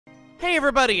Hey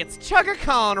everybody, it's Chugger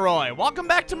Conroy. Welcome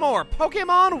back to more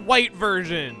Pokémon White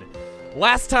version.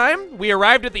 Last time, we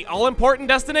arrived at the all-important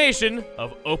destination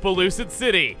of Opelucid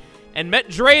City and met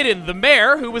Drayden, the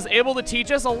mayor, who was able to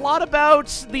teach us a lot about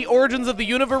the origins of the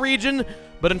Unova region,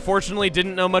 but unfortunately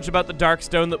didn't know much about the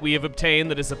Darkstone that we have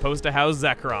obtained that is supposed to house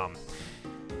Zekrom.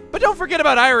 But don't forget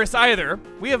about Iris either.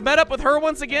 We have met up with her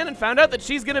once again and found out that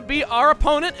she's gonna be our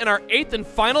opponent in our 8th and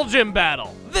final gym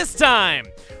battle. This time,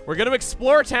 we're gonna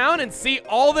explore town and see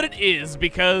all that it is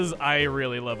because I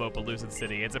really love Opelucid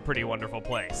City. It's a pretty wonderful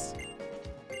place.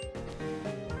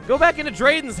 Go back into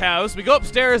Drayden's house, we go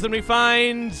upstairs and we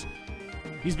find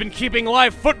he's been keeping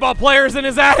live football players in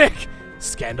his attic.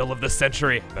 Scandal of the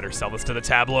century. Better sell this to the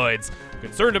tabloids.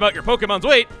 Concerned about your Pokemon's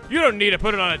weight? You don't need to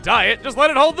put it on a diet, just let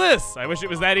it hold this. I wish it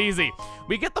was that easy.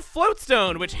 We get the Float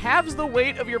Stone, which halves the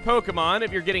weight of your Pokemon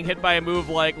if you're getting hit by a move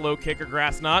like Low Kick or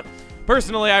Grass Knot.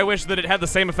 Personally, I wish that it had the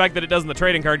same effect that it does in the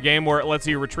trading card game where it lets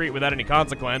you retreat without any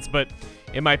consequence, but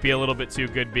it might be a little bit too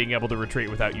good being able to retreat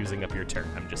without using up your turn,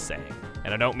 I'm just saying.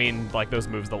 And I don't mean like those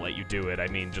moves that let you do it, I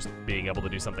mean just being able to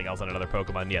do something else on another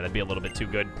Pokemon. Yeah, that'd be a little bit too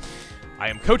good. I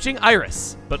am coaching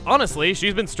Iris, but honestly,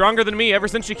 she's been stronger than me ever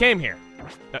since she came here.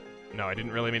 No, I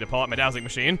didn't really mean to pull out my dowsing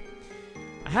machine.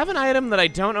 I have an item that I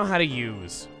don't know how to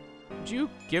use. Would you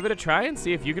give it a try and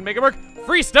see if you can make it work?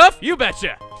 Free stuff? You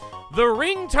betcha! The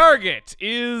ring target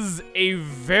is a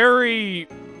very,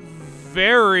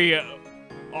 very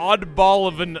oddball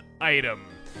of an item.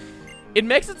 It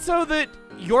makes it so that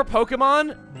your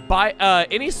Pokemon, by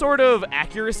any sort of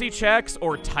accuracy checks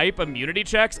or type immunity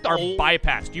checks are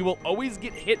bypassed. You will always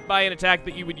get hit by an attack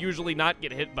that you would usually not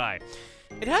get hit by.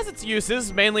 It has its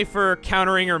uses, mainly for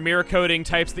countering or mirror coating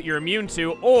types that you're immune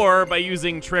to, or by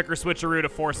using Trick or Switcheroo to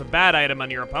force a bad item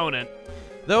on your opponent.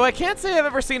 Though I can't say I've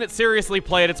ever seen it seriously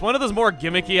played. It's one of those more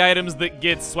gimmicky items that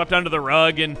gets swept under the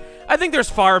rug, and I think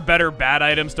there's far better bad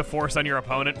items to force on your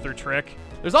opponent through Trick.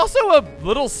 There's also a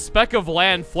little speck of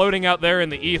land floating out there in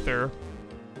the ether.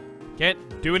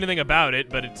 Can't do anything about it,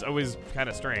 but it's always kind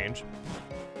of strange.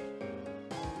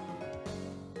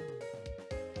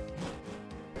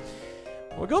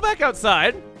 We'll go back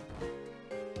outside,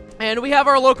 and we have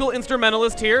our local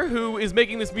instrumentalist here who is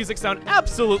making this music sound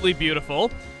absolutely beautiful.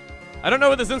 I don't know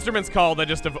what this instrument's called, I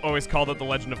just have always called it the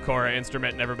Legend of Korra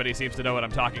instrument, and everybody seems to know what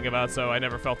I'm talking about, so I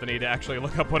never felt the need to actually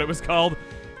look up what it was called.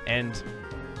 And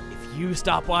if you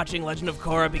stop watching Legend of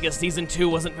Korra because Season 2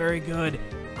 wasn't very good,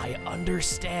 I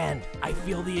understand. I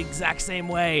feel the exact same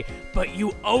way, but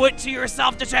you owe it to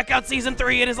yourself to check out Season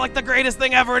 3. It is like the greatest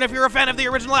thing ever, and if you're a fan of the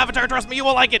original Avatar, trust me, you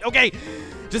will like it, okay?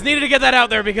 Just needed to get that out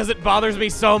there because it bothers me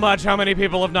so much how many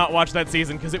people have not watched that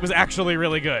season because it was actually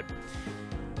really good.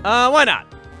 Why not?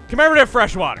 Commemorative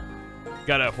freshwater.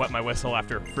 Gotta wet my whistle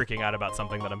after freaking out about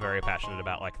something that I'm very passionate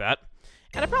about like that.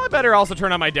 And I probably better also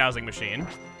turn on my dowsing machine.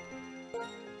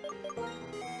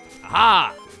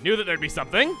 Aha! Knew that there'd be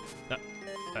something.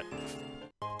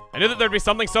 I knew that there'd be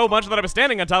something so much that I was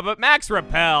standing on top of it. Max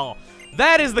Repel!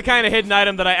 That is the kind of hidden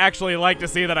item that I actually like to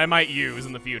see that I might use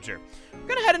in the future. We're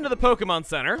gonna head into the Pokemon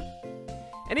Center.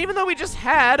 And even though we just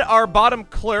had our bottom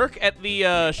clerk at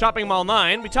the Shopping Mall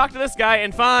 9, we talked to this guy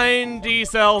and find he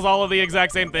sells all of the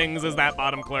exact same things as that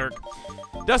bottom clerk.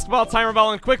 Dusk Ball, Timer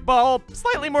Ball, and Quick Ball.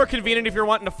 Slightly more convenient if you're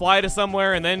wanting to fly to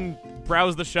somewhere and then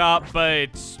browse the shop, but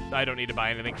I don't need to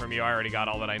buy anything from you. I already got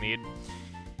all that I need.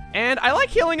 And I like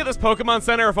healing at this Pokemon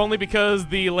Center, if only because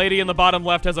the lady in the bottom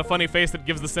left has a funny face that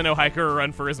gives the Sinnoh hiker a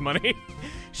run for his money.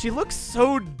 She looks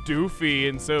so doofy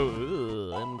and so,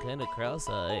 I'm kind of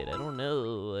cross-eyed, I don't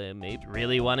know. I'm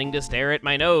really wanting to stare at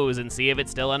my nose and see if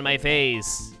it's still on my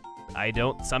face. I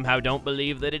somehow don't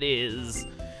believe that it is.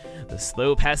 The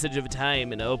slow passage of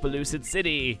time in Opelucid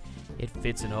City. It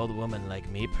fits an old woman like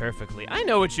me perfectly. I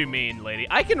know what you mean, lady.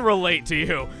 I can relate to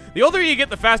you. The older you get,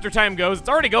 the faster time goes. It's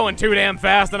already going too damn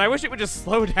fast, and I wish it would just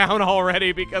slow down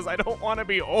already because I don't want to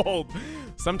be old.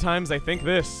 Sometimes I think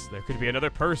there could be another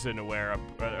person where,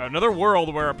 another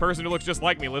world where a person who looks just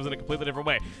like me lives in a completely different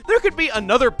way. There could be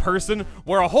another person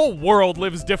where a whole world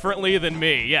lives differently than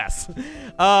me, yes.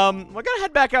 We're gonna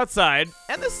head back outside,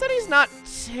 and the city's not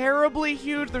terribly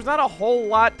huge. There's not a whole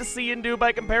lot to see and do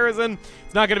by comparison.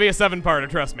 It's not gonna be a 7-parter,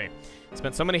 trust me.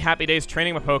 Spent so many happy days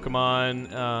training my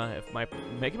Pokemon.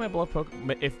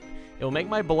 If it will make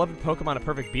my beloved Pokemon a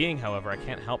perfect being, however, I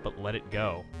can't help but let it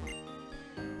go.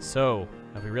 So,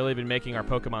 have we really been making our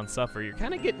Pokemon suffer? You're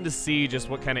kind of getting to see just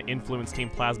what kind of influence Team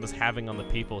Plasma's having on the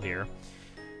people here.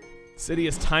 City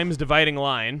is time's dividing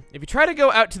line. If you try to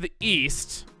go out to the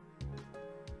east,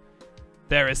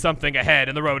 there is something ahead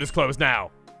and the road is closed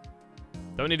now.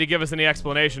 Don't need to give us any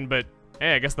explanation, but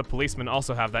Hey, I guess the policemen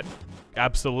also have that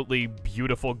absolutely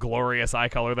beautiful, glorious eye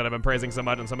color that I've been praising so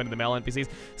much on so many of the male NPCs.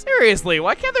 Seriously,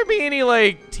 why can't there be any,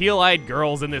 like, teal-eyed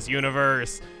girls in this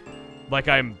universe? Like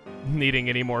I'm needing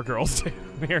any more girls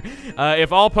here.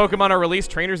 If all Pokemon are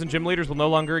released, trainers and gym leaders will no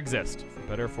longer exist. For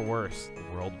better or for worse,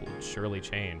 the world will surely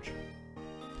change.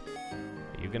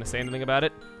 Are you gonna say anything about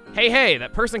it? Hey,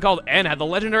 that person called N had the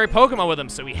legendary Pokemon with him,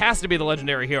 so he has to be the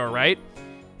legendary hero, right?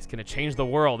 He's gonna change the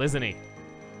world, isn't he?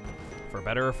 For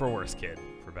better or for worse, kid.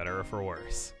 For better or for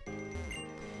worse.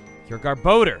 You're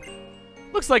Garbodor.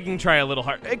 Looks like you can try a little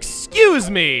hard. Excuse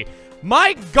me!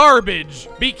 My garbage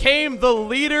became the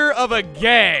leader of a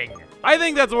gang. I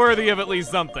think that's worthy of at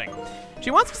least something.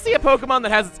 She wants to see a Pokemon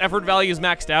that has its effort values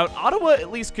maxed out. Ottawa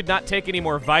at least could not take any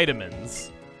more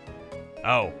vitamins.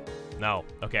 Oh, no.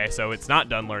 Okay, so it's not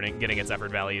done getting its effort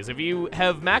values. If you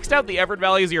have maxed out the effort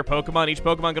values of your Pokemon, each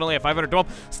Pokemon can only have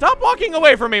 512. Stop walking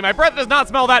away from me. My breath does not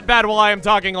smell that bad while I am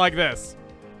talking like this.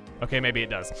 Okay, maybe it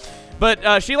does.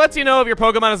 But she lets you know if your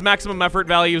Pokemon has maximum effort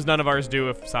values. None of ours do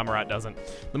if Samurott doesn't.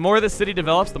 The more this city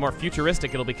develops, the more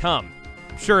futuristic it'll become.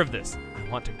 I'm sure of this. I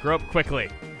want to grow up quickly.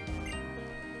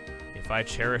 If I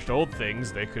cherished old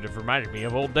things, they could have reminded me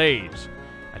of old age.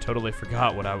 I totally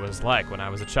forgot what I was like when I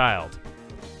was a child.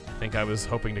 I think I was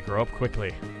hoping to grow up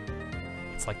quickly.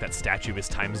 It's like that statue is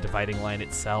time's dividing line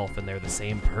itself, and they're the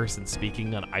same person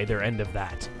speaking on either end of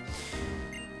that.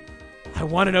 I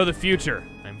want to know the future.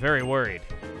 I'm very worried.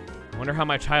 I wonder how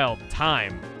my child,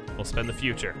 Time, will spend the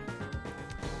future.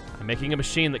 I'm making a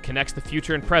machine that connects the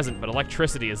future and present, but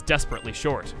electricity is desperately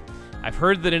short. I've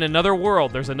heard that in another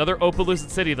world, there's another Opelucid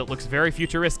City that looks very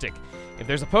futuristic. If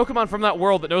there's a Pokemon from that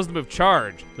world that knows the move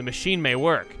Charge, the machine may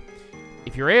work.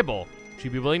 If you're able, would you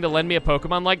be willing to lend me a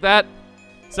Pokemon like that?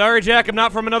 Sorry, Jack, I'm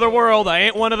not from another world. I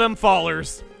ain't one of them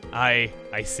fallers. I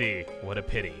see. What a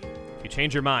pity. If you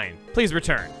change your mind, please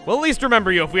return. We'll at least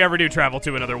remember you if we ever do travel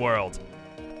to another world.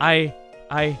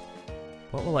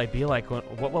 What will I be like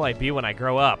what will I be when I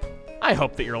grow up? I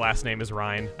hope that your last name is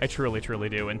Ryan. I truly, truly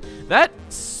do. And that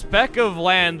speck of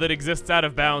land that exists out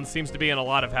of bounds seems to be in a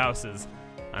lot of houses.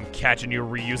 I'm catching you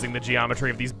reusing the geometry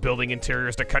of these building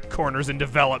interiors to cut corners in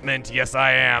development. Yes,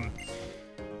 I am.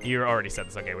 You already said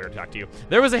this. Okay, we already talked to you.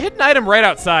 There was a hidden item right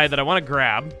outside that I want to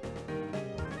grab.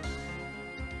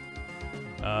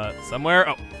 Somewhere.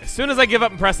 Oh, as soon as I give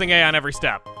up, I'm pressing A on every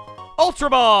step.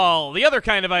 Ultra Ball, the other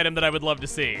kind of item that I would love to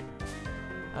see.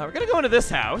 We're gonna go into this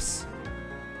house.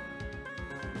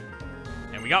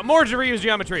 And we got more to reuse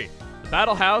geometry. The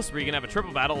battle house, where you can have a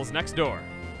triple battle, is next door.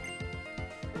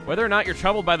 Whether or not you're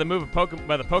troubled by the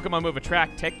Pokemon move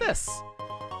Attract, take this.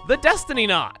 The Destiny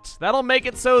Knot. That'll make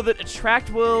it so that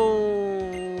Attract will...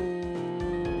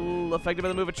 affected by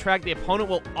the move Attract, the opponent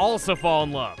will also fall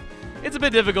in love. It's a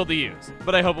bit difficult to use,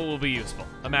 but I hope it will be useful.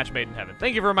 A match made in heaven.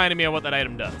 Thank you for reminding me of what that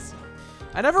item does.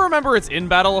 I never remember its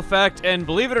in-battle effect, and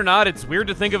believe it or not, it's weird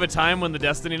to think of a time when the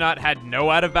Destiny Knot had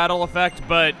no out-of-battle effect,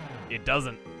 but it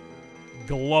doesn't.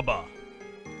 Glubba.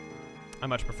 I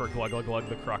much prefer Glug Glug Glug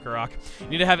the Krokorok. You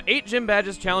need to have 8 gym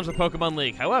badges to challenge the Pokemon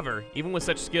League. However, even with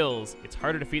such skills, it's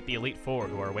harder to defeat the Elite Four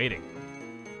who are waiting.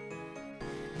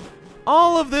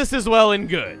 All of this is well and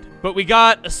good, but we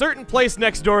got a certain place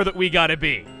next door that we gotta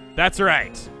be. That's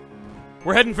right.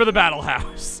 We're heading for the Battle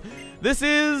House. This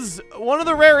is one of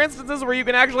the rare instances where you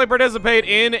can actually participate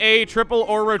in a triple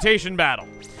or rotation battle.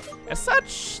 As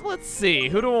such, let's see,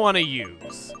 who do I want to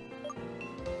use?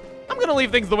 I'm gonna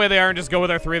leave things the way they are and just go with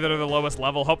our 3 that are the lowest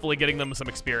level, hopefully getting them some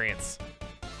experience.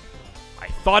 I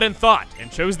thought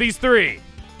and chose these 3.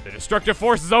 The destructive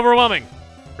force is overwhelming.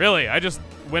 Really, I just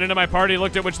went into my party,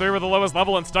 looked at which 3 were the lowest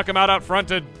level, and stuck them out front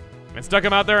and stuck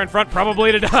them out there in front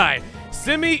probably to die.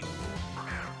 Simi...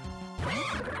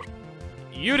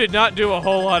 You did not do a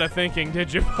whole lot of thinking,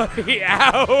 did you, buddy?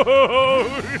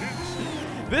 Ouch!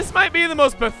 This might be the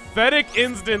most pathetic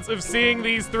instance of seeing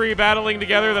these 3 battling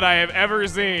together that I have ever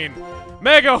seen.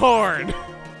 Mega Horn!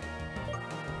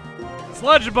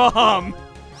 Sludge Bomb!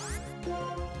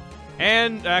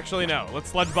 And, actually no, let's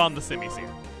Sludge Bomb the Simis here.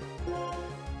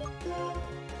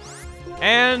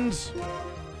 And...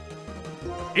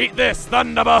 eat this,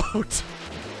 Thunderbolt!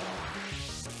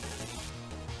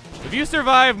 If you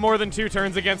survive more than 2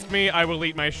 turns against me, I will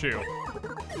eat my shoe.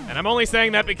 And I'm only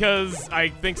saying that because I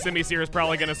think Simisear is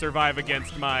probably going to survive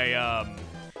against my,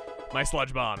 my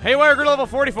Sludge Bomb. Hey, Wireguard level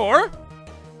 44.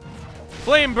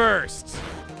 Flame Burst.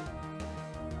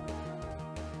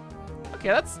 Okay,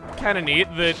 that's kind of neat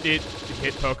that it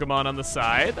hit Pokemon on the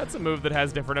side. That's a move that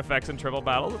has different effects in triple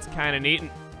battle. That's kind of neat.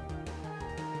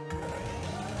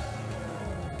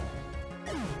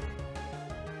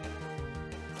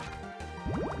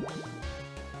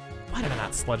 Why did I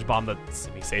not Sludge Bomb the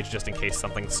Semi-Sage just in case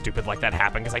something stupid like that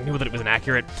happened? Because I knew that it was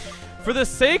inaccurate. For the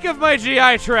sake of my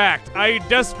GI tract, I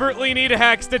desperately need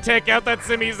Hex to take out that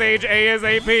Semi-Sage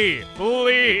ASAP.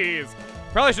 Please.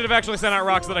 Probably should have actually sent out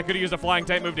rocks so that I could have used a flying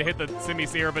type move to hit the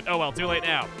Semi-Seer, but oh well, too late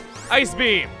now. Ice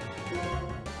Beam.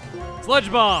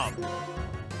 Sludge Bomb.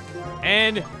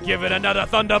 And give it another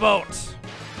Thunderbolt.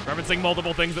 Referencing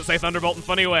multiple things that say Thunderbolt in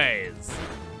funny ways.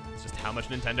 It's just how much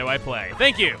Nintendo I play.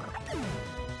 Thank you.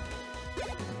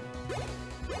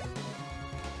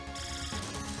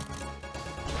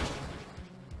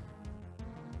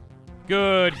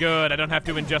 Good, good. I don't have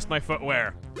to ingest my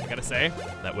footwear. I gotta say,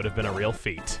 that would have been a real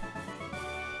feat.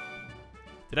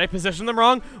 Did I position them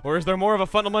wrong? Or is there more of a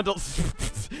fundamental...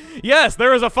 Yes,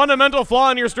 there is a fundamental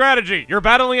flaw in your strategy. You're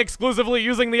battling exclusively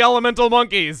using the elemental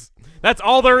monkeys. That's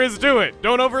all there is to it.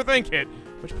 Don't overthink it.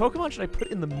 Which Pokemon should I put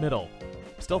in the middle?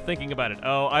 I'm still thinking about it.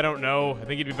 Oh, I don't know. I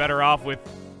think you'd be better off with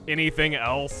anything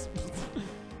else.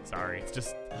 Sorry, it's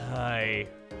just... how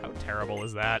terrible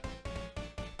is that?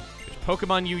 Which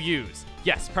Pokemon you use?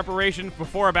 Yes, preparation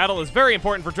before a battle is very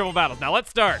important for triple battles. Now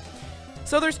let's start.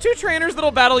 So there's 2 trainers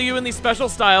that'll battle you in these special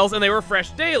styles, and they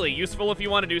refresh daily. Useful if you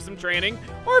want to do some training,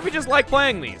 or if you just like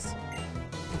playing these.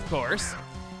 Of course.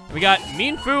 We got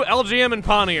Mienfoo, LGM, and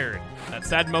Pawniard. That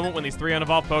sad moment when these 3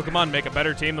 unevolved Pokemon make a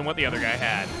better team than what the other guy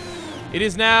had. It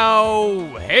is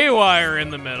now Haywire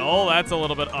in the middle. That's a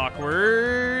little bit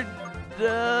awkward.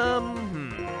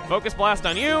 Focus Blast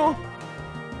on you.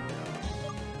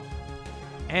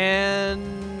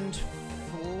 And...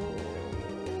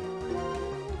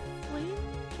 Flame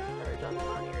Charge on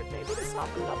Pawniard, maybe to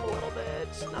soften it up a little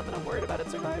bit. Not that I'm worried about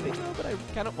it surviving, though, but I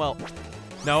kind of, well...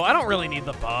 No, I don't really need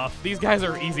the buff. These guys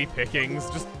are easy pickings.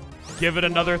 Just give it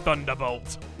another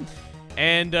Thunderbolt.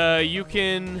 And you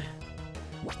can...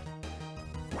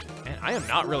 And I am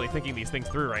not really thinking these things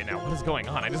through right now. What is going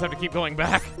on? I just have to keep going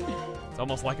back. It's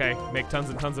almost like I make tons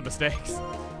and tons of mistakes.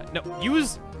 No,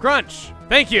 use Crunch.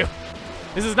 Thank you.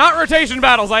 This is not rotation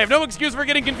battles. I have no excuse for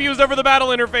getting confused over the battle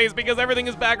interface because everything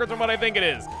is backwards from what I think it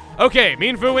is. Okay,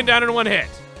 Mienfoo went down in 1 hit.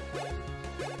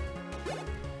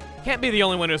 Can't be the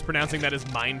only one who's pronouncing that as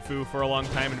Mindfoo for a long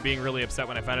time and being really upset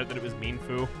when I found out that it was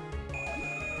Mienfoo.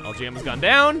 LGM has gone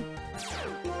down.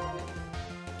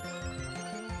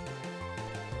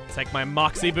 Take my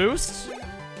Moxie boost.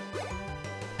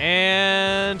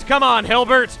 And come on,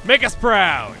 Hilbert, make us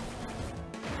proud.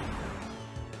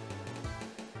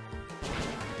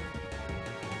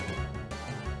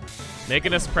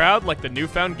 Making us proud like the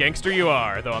newfound gangster you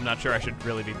are, though I'm not sure I should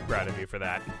really be proud of you for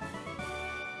that.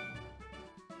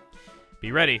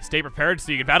 Be ready, stay prepared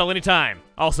so you can battle anytime.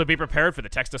 Also be prepared for the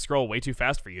text to scroll way too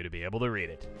fast for you to be able to read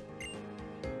it.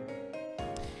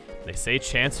 They say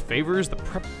chance favors the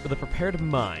prepared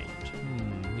mind.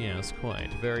 Yes,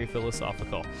 quite. Very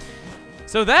philosophical.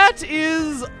 So that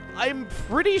is, I'm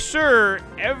pretty sure,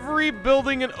 every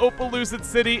building in Opelucid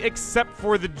City except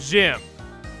for the gym.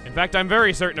 In fact, I'm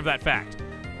very certain of that fact.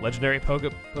 Legendary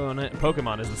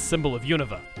Pokemon is the symbol of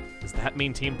Unova. Does that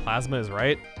mean Team Plasma is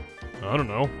right? I don't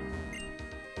know.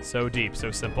 So deep,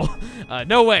 so simple.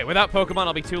 No way, without Pokemon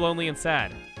I'll be too lonely and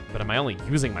sad. But am I only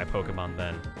using my Pokemon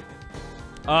then?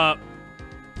 Well,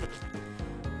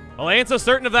 I ain't so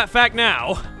certain of that fact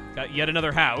now. Got yet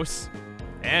another house.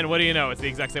 And what do you know, it's the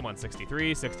exact same one,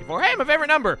 63, 64. Hey, my favorite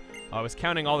number! Oh, I was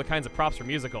counting all the kinds of props for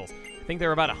musicals. I think there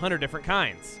are about 100 different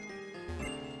kinds.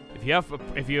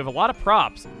 If you have a lot of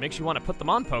props, it makes you want to put them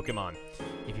on Pokemon.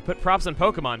 If you put props on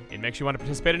Pokemon, it makes you want to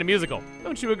participate in a musical.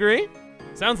 Don't you agree?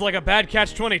 Sounds like a bad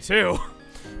catch-22.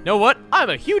 Know what? I'm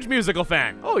a huge musical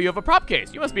fan. Oh, you have a prop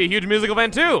case. You must be a huge musical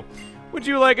fan too. Would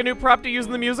you like a new prop to use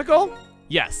in the musical?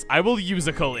 Yes, I will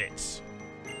musical it.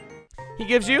 He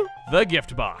gives you the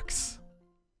gift box.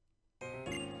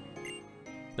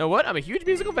 Know what? I'm a huge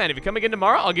musical fan. If you come again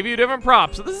tomorrow, I'll give you a different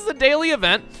prop. So this is a daily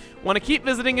event. Want to keep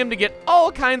visiting him to get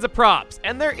all kinds of props.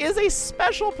 And there is a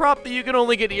special prop that you can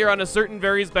only get here on a certain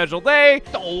very special day.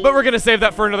 But we're going to save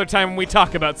that for another time when we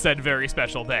talk about said very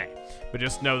special day. But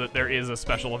just know that there is a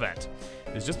special event.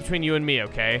 It's just between you and me,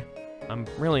 okay? I'm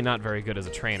really not very good as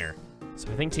a trainer.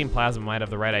 So I think Team Plasma might have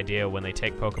the right idea when they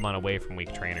take Pokemon away from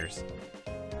weak trainers.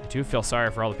 I do feel sorry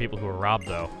for all the people who were robbed,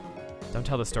 though. Don't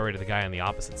tell the story to the guy on the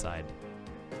opposite side.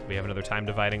 Do we have another time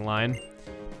dividing line?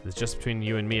 It's just between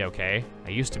you and me, okay? I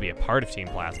used to be a part of Team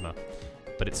Plasma,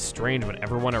 but it's strange when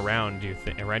everyone around you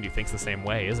thinks the same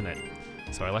way, isn't it?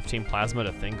 So I left Team Plasma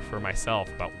to think for myself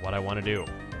about what I want to do.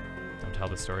 Don't tell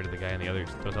the story to the guy on the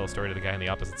Don't tell the story to the guy on the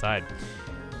opposite side.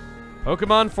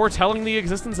 Pokemon foretelling the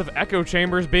existence of echo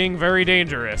chambers being very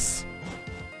dangerous.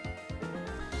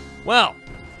 Well,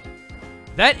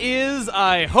 that is,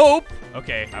 I hope,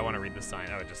 Okay, I want to read the sign.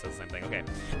 Oh, it just says the same thing. Okay.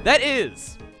 That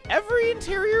is every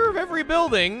interior of every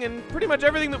building and pretty much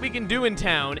everything that we can do in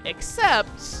town,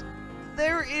 except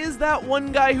there is that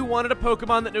one guy who wanted a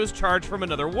Pokemon that knows charge from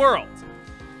another world.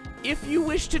 If you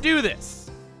wish to do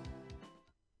this,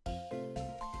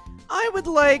 I would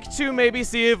like to maybe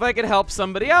see if I could help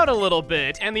somebody out a little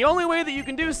bit, and the only way that you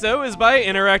can do so is by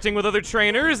interacting with other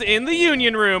trainers in the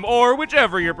Union Room, or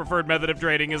whichever your preferred method of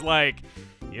trading is like.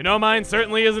 You know, mine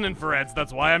certainly isn't infrareds,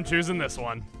 that's why I'm choosing this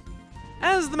one.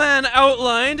 As the man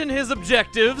outlined in his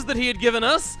objectives that he had given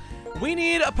us, we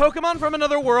need a Pokemon from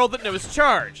another world that knows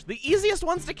charge. The easiest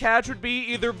ones to catch would be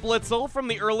either Blitzel from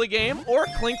the early game or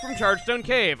Clink from Chargestone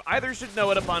Cave. Either should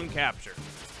know it upon capture.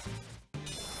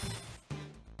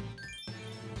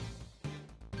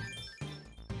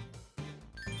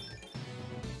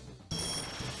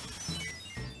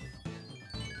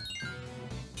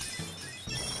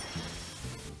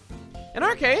 In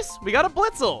our case, we got a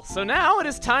Blitzel, so now it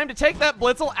is time to take that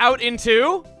Blitzel out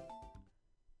into...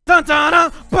 Dun dun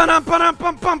dun! Ba-dum ba-dum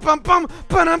bum bum bum bum!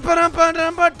 Ba-dum ba-dum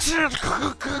ba-dum ba-dum!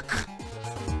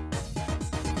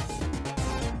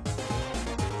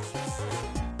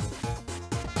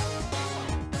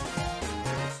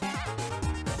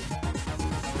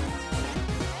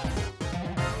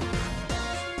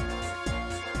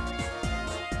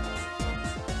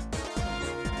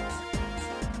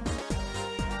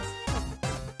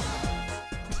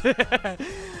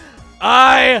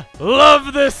 I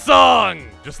love this song!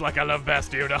 Just like I love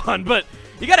Bastiodon, but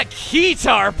you got a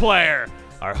guitar player!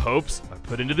 Our hopes are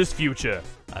put into this future.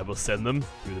 I will send them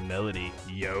through the melody,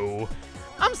 yo.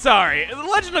 I'm sorry, the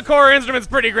Legend of Korra instrument's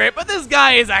pretty great, but this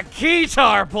guy is a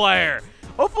guitar player!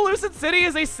 Opelucid City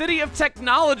is a city of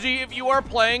technology if you are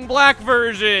playing Black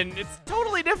version. It's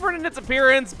totally different in its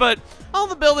appearance, but all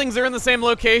the buildings are in the same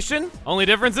location. Only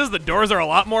difference is the doors are a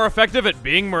lot more effective at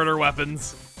being murder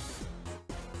weapons.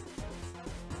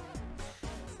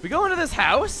 We go into this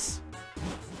house.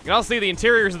 You can all see the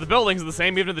interiors of the buildings are the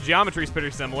same, even if the geometry is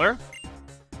pretty similar.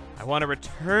 I want to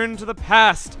return to the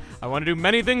past. I want to do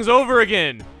many things over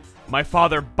again. My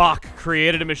father, Bach,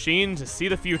 created a machine to see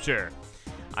the future.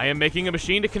 I am making a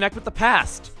machine to connect with the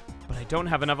past, but I don't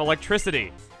have enough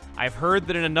electricity. I've heard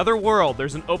that in another world,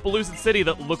 there's an Opelucid City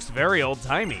that looks very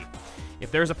old-timey.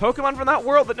 If there's a Pokemon from that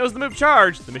world that knows the move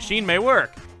Charge, the machine may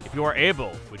work. If you are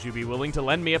able, would you be willing to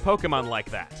lend me a Pokemon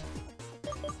like that?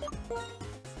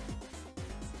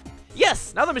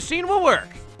 Yes, now the machine will work.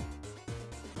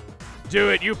 Do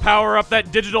it, you power up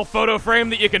that digital photo frame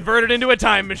that you converted into a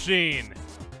time machine.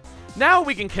 Now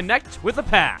we can connect with the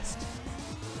past.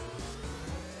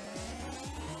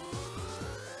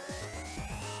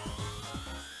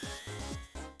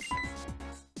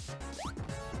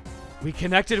 We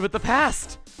connected with the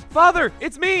past. Father,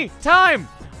 it's me, Time.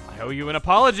 I owe you an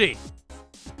apology.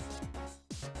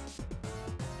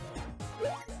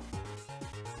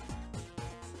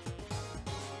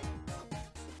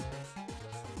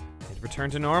 It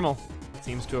returned to normal. It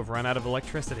seems to have run out of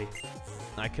electricity.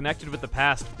 I connected with the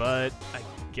past, but I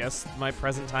guess my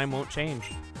present time won't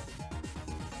change.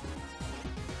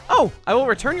 Oh, I will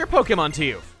return your Pokemon to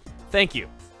you. Thank you.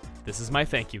 This is my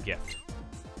thank you gift.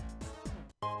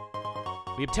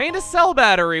 We obtained a cell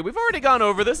battery. We've already gone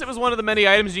over this. It was one of the many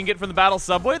items you can get from the battle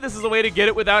subway. This is a way to get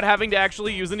it without having to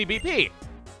actually use any BP.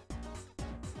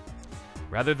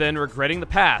 Rather than regretting the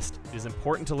past, it is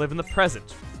important to live in the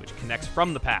present, which connects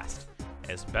from the past,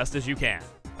 as best as you can.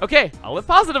 Okay, I'll live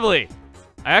positively.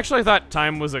 I actually thought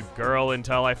Time was a girl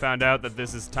until I found out that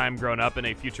this is Time grown up in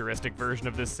a futuristic version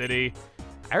of this city.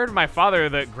 I heard from my father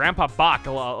that Grandpa Bach,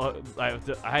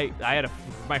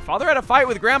 my father had a fight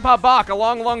with Grandpa Bach a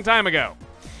long time ago.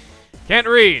 Can't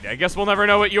read. I guess we'll never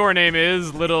know what your name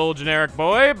is, little generic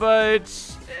boy, but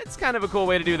it's kind of a cool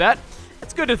way to do that.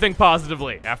 It's good to think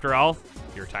positively. After all,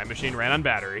 your time machine ran on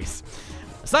batteries.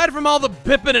 Aside from all the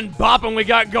bipping and bopping we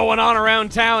got going on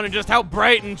around town and just how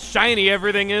bright and shiny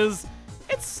everything is,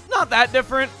 it's not that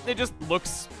different. It just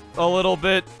looks a little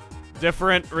bit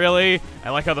different, really. I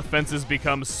like how the fences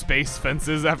become space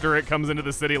fences after it comes into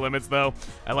the city limits, though.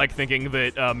 I like thinking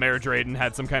that Mayor Drayden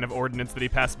had some kind of ordinance that he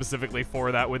passed specifically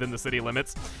for that within the city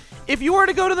limits. If you were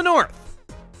to go to the north,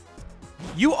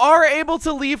 you are able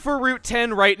to leave for Route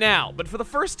 10 right now, but for the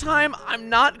first time, I'm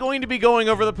not going to be going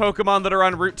over the Pokemon that are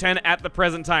on Route 10 at the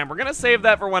present time. We're going to save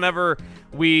that for whenever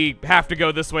we have to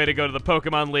go this way to go to the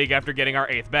Pokemon League after getting our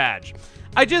 8th badge.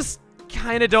 I just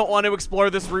kind of don't want to explore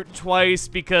this route twice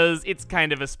because it's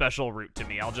kind of a special route to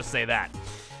me, I'll just say that.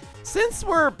 Since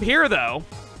we're here, though,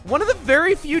 one of the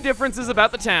very few differences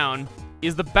about the town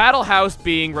is the battle house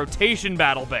being rotation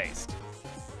battle based.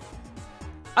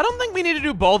 I don't think we need to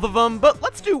do both of them, but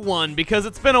let's do one because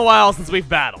it's been a while since we've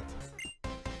battled.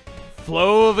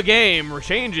 Flow of a game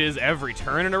changes every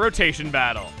turn in a rotation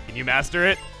battle. Can you master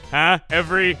it? Huh?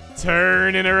 Every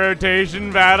turn in a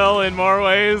rotation battle in more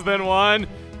ways than one?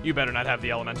 You better not have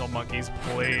the elemental monkeys,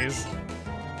 please.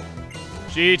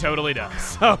 She totally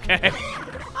does. Okay.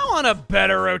 I want a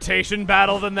better rotation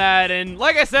battle than that, and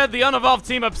like I said, the unevolved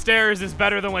team upstairs is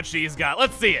better than what she's got.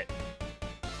 Let's see it.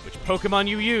 Which Pokemon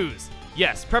you use.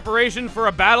 Yes, preparation for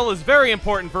a battle is very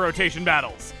important for rotation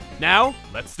battles. Now,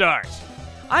 let's start.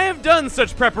 I have done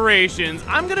such preparations.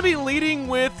 I'm gonna be leading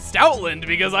with Stoutland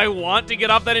because I want to get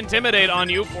off that Intimidate on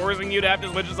you, forcing you to have to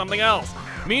switch to something else.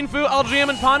 Mienfoo, Algeum,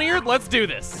 and Poniard, let's do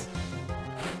this.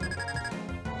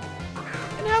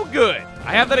 And how good.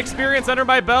 I have that experience under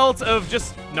my belt of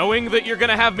just knowing that you're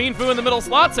gonna have Mienfoo in the middle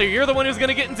slot, so you're the one who's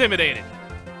gonna get intimidated.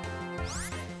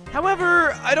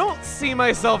 However, I don't see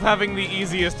myself having the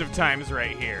easiest of times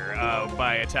right here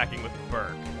by attacking with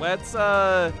Burke. Let's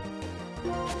go,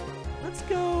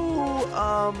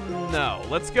 no.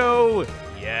 Let's go,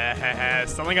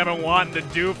 yes, something I've been wanting to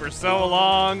do for so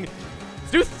long.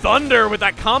 Let's do Thunder with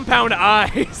that compound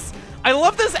eyes. I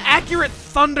love this accurate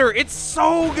Thunder. It's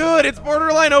so good. It's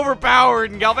borderline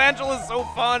overpowered, and Galvantula is so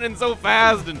fun and so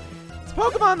fast, and it's a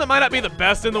Pokemon that might not be the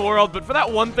best in the world, but for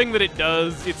that one thing that it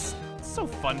does, it's so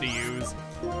fun to use.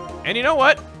 And you know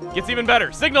what? Gets even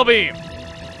better. Signal Beam.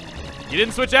 You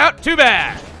didn't switch out? Too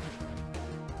bad.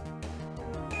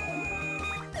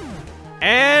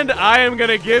 And I am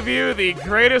gonna give you the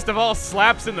greatest of all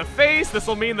slaps in the face. This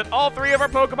will mean that all three of our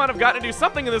Pokemon have got to do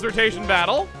something in this rotation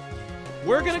battle.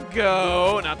 We're gonna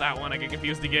go, not that one, I get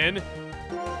confused again.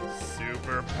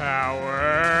 Superpower.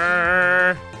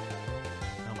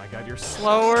 Oh my god, you're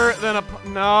slower than a,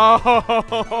 no,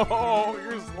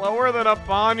 you're slower than a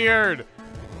Poniard.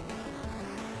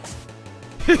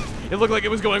 It looked like it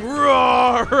was going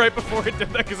roar right before it did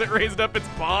that because it raised up its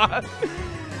paw.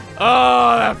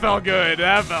 Oh, that felt good.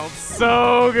 That felt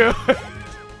so good.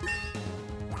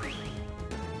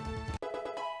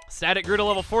 Static grew to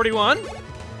level 41.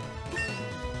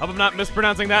 Hope I'm not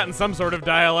mispronouncing that in some sort of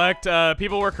dialect.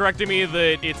 People were correcting me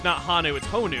that it's not Hanu, it's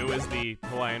Honu, as the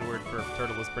Hawaiian word for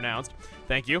turtle is pronounced.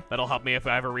 Thank you. That'll help me if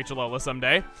I ever reach Alola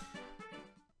someday.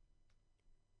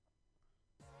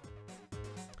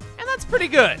 And that's pretty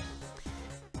good.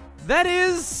 That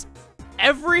is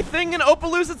everything in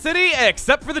Opelucid City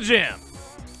except for the gym.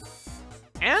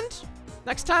 And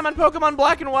next time on Pokemon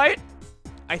Black and White,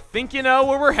 I think you know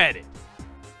where we're headed.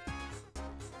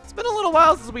 It's been a little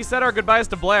while since we said our goodbyes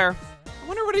to Blair. I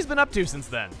wonder what he's been up to since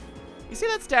then. You see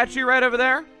that statue right over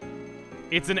there?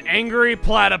 It's an angry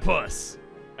platypus.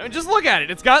 I mean, just look at it.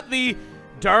 It's got the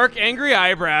dark, angry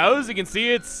eyebrows. You can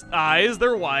see its eyes,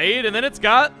 they're white, and then it's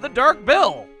got the dark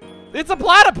bill. It's a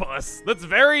platypus. That's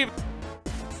very...